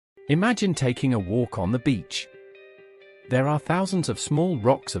Imagine taking a walk on the beach. There are thousands of small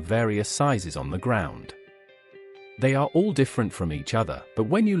rocks of various sizes on the ground. They are all different from each other, but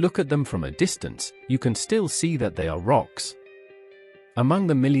when you look at them from a distance, you can still see that they are rocks. Among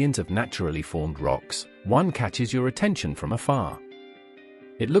the millions of naturally formed rocks, one catches your attention from afar.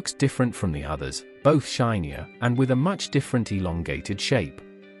 It looks different from the others, both shinier, and with a much different elongated shape.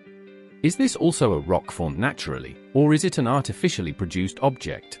 Is this also a rock formed naturally, or is it an artificially produced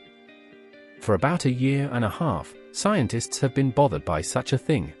object? For about a year and a half, scientists have been bothered by such a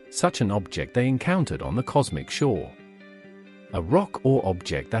thing, such an object they encountered on the cosmic shore. A rock or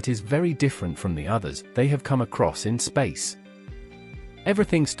object that is very different from the others they have come across in space.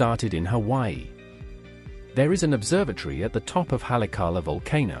 Everything started in Hawaii. There is an observatory at the top of Haleakala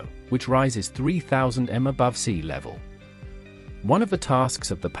volcano, which rises 3,000 m above sea level. One of the tasks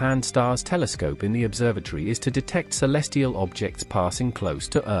of the Pan-STARRS telescope in the observatory is to detect celestial objects passing close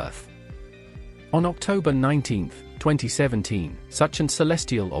to Earth. On October 19, 2017, such an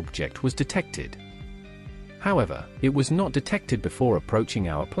celestial object was detected. However, it was not detected before approaching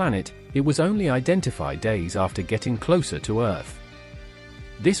our planet, it was only identified days after getting closer to Earth.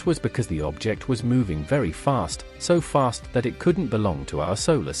 This was because the object was moving very fast, so fast that it couldn't belong to our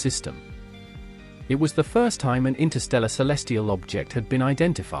solar system. It was the first time an interstellar celestial object had been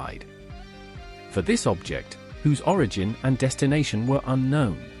identified. For this object, whose origin and destination were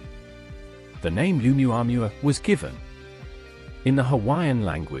unknown, the name Oumuamua was given. In the Hawaiian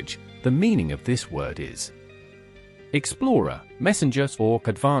language, the meaning of this word is explorer, messenger, or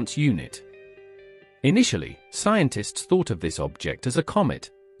advance unit. Initially, scientists thought of this object as a comet,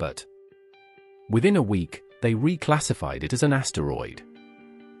 but within a week, they reclassified it as an asteroid.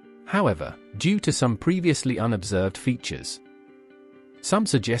 However, due to some previously unobserved features, some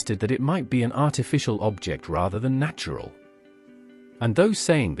suggested that it might be an artificial object rather than natural. And those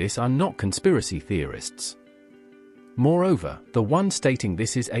saying this are not conspiracy theorists. Moreover, the one stating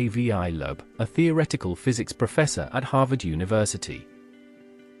this is Avi Loeb, a theoretical physics professor at Harvard University.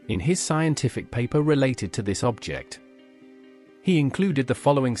 In his scientific paper related to this object, he included the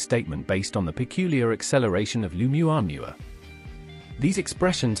following statement based on the peculiar acceleration of Oumuamua. These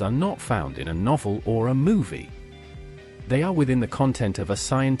expressions are not found in a novel or a movie. They are within the content of a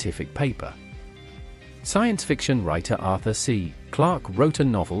scientific paper. Science fiction writer Arthur C. Clarke wrote a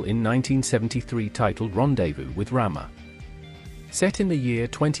novel in 1973 titled Rendezvous with Rama. Set in the year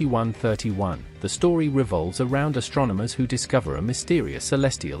 2131, the story revolves around astronomers who discover a mysterious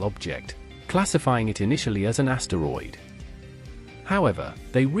celestial object, classifying it initially as an asteroid. However,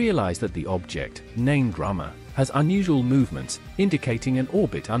 they realize that the object, named Rama, has unusual movements, indicating an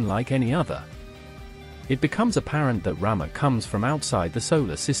orbit unlike any other. It becomes apparent that Rama comes from outside the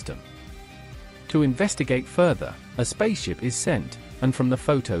solar system. To investigate further, a spaceship is sent, and from the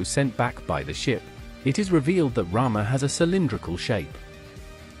photos sent back by the ship, it is revealed that Rama has a cylindrical shape.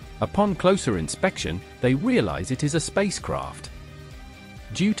 Upon closer inspection, they realize it is a spacecraft.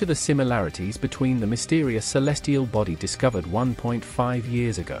 Due to the similarities between the mysterious celestial body discovered 1.5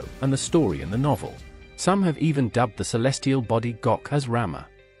 years ago and the story in the novel, some have even dubbed the celestial body Gok as Rama.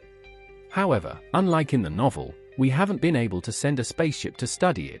 However, unlike in the novel, we haven't been able to send a spaceship to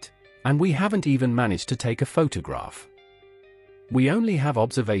study it, and we haven't even managed to take a photograph. We only have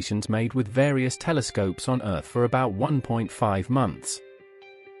observations made with various telescopes on Earth for about 1.5 months.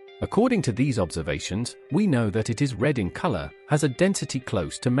 According to these observations, we know that it is red in color, has a density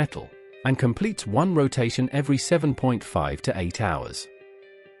close to metal, and completes one rotation every 7.5 to 8 hours.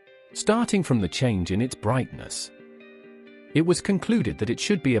 Starting from the change in its brightness, it was concluded that it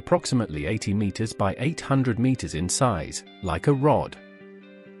should be approximately 80 meters by 800 meters in size, like a rod.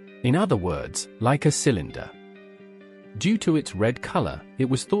 In other words, like a cylinder. Due to its red color, it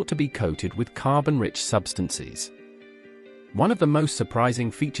was thought to be coated with carbon-rich substances. One of the most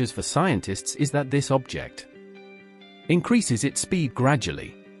surprising features for scientists is that this object increases its speed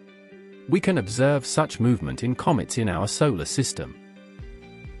gradually. We can observe such movement in comets in our solar system.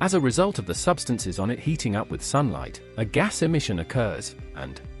 As a result of the substances on it heating up with sunlight, a gas emission occurs,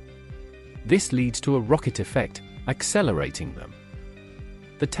 and this leads to a rocket effect, accelerating them.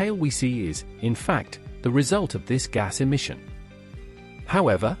 The tail we see is, in fact, the result of this gas emission.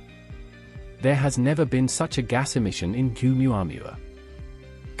 However, there has never been such a gas emission in Oumuamua.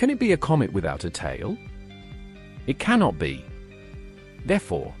 Can it be a comet without a tail? It cannot be.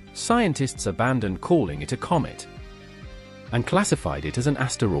 Therefore, scientists abandoned calling it a comet and classified it as an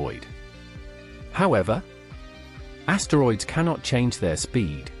asteroid. However, asteroids cannot change their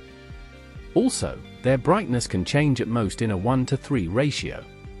speed. Also, their brightness can change at most in a 1:3 ratio.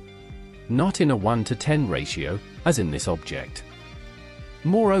 Not in a 1:10 ratio, as in this object.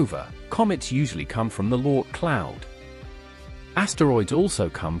 Moreover, comets usually come from the Oort cloud. Asteroids also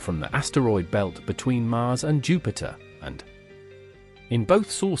come from the asteroid belt between Mars and Jupiter, and in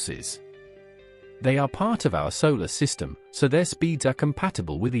both sources, they are part of our solar system, so their speeds are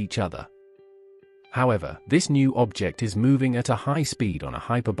compatible with each other. However, this new object is moving at a high speed on a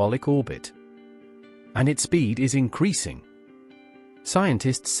hyperbolic orbit, and its speed is increasing.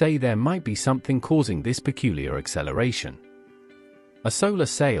 Scientists say there might be something causing this peculiar acceleration. A solar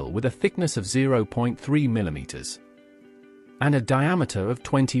sail with a thickness of 0.3 millimeters and a diameter of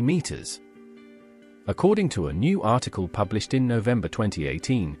 20 meters. According to a new article published in November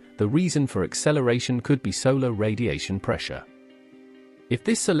 2018, the reason for acceleration could be solar radiation pressure. If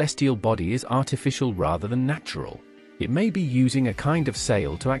this celestial body is artificial rather than natural, it may be using a kind of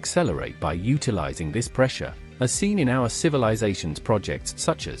sail to accelerate by utilizing this pressure, as seen in our civilization's projects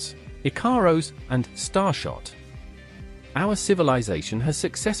such as Icaros and Starshot. Our civilization has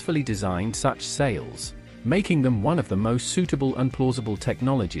successfully designed such sails, making them one of the most suitable and plausible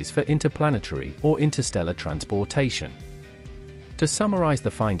technologies for interplanetary or interstellar transportation. To summarize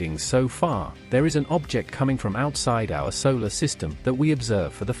the findings so far, there is an object coming from outside our solar system that we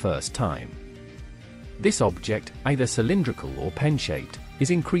observe for the first time. This object, either cylindrical or pen-shaped, is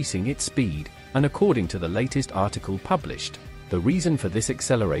increasing its speed, and according to the latest article published, the reason for this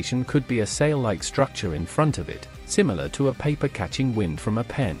acceleration could be a sail-like structure in front of it, similar to a paper catching wind from a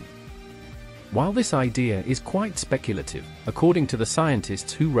pen. While this idea is quite speculative, according to the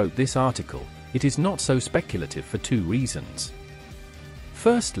scientists who wrote this article, it is not so speculative for two reasons.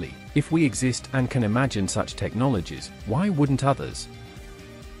 Firstly, if we exist and can imagine such technologies, why wouldn't others?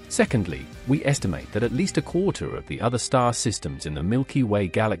 Secondly, we estimate that at least a quarter of the other star systems in the Milky Way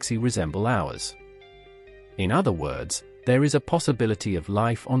galaxy resemble ours. In other words, there is a possibility of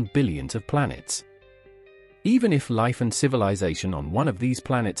life on billions of planets. Even if life and civilization on one of these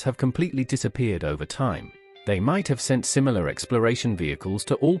planets have completely disappeared over time, they might have sent similar exploration vehicles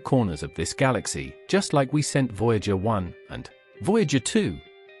to all corners of this galaxy, just like we sent Voyager 1 and Voyager 2.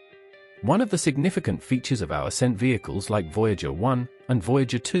 One of the significant features of our sent vehicles like Voyager 1 and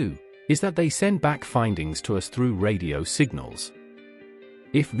Voyager 2 is that they send back findings to us through radio signals.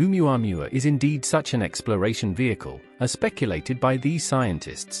 If Oumuamua is indeed such an exploration vehicle, as speculated by these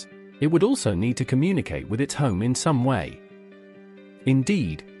scientists, it would also need to communicate with its home in some way.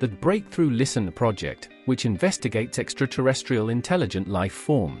 Indeed, the Breakthrough Listen project, which investigates extraterrestrial intelligent life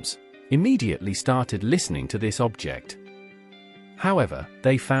forms, immediately started listening to this object. However,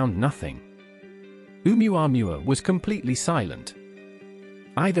 they found nothing. Oumuamua was completely silent.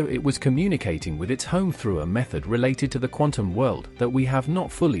 Either it was communicating with its home through a method related to the quantum world that we have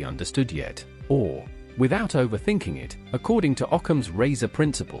not fully understood yet, or, without overthinking it, according to Occam's razor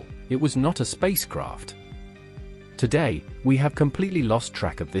principle, it was not a spacecraft. Today, we have completely lost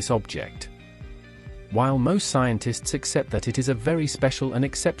track of this object. While most scientists accept that it is a very special and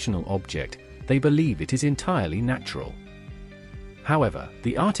exceptional object, they believe it is entirely natural. However,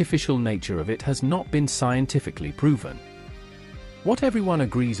 the artificial nature of it has not been scientifically proven. What everyone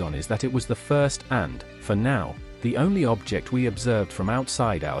agrees on is that it was the first and, for now, the only object we observed from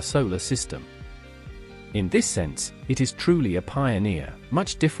outside our solar system. In this sense, it is truly a pioneer,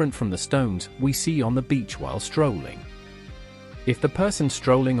 much different from the stones we see on the beach while strolling. If the person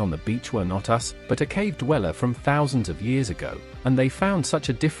strolling on the beach were not us, but a cave dweller from thousands of years ago, and they found such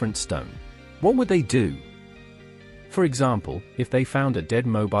a different stone, what would they do? For example, if they found a dead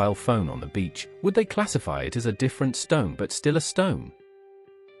mobile phone on the beach, would they classify it as a different stone but still a stone?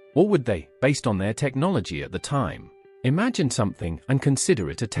 Or would they, based on their technology at the time, imagine something and consider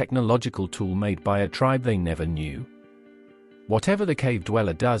it a technological tool made by a tribe they never knew? Whatever the cave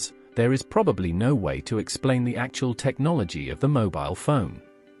dweller does, there is probably no way to explain the actual technology of the mobile phone.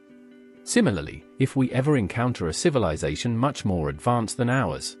 Similarly, if we ever encounter a civilization much more advanced than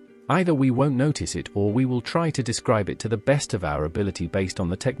ours, either we won't notice it or we will try to describe it to the best of our ability based on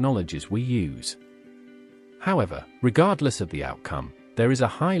the technologies we use. However, regardless of the outcome, there is a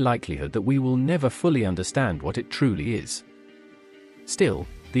high likelihood that we will never fully understand what it truly is. Still,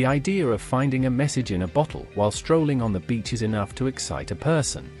 the idea of finding a message in a bottle while strolling on the beach is enough to excite a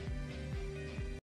person.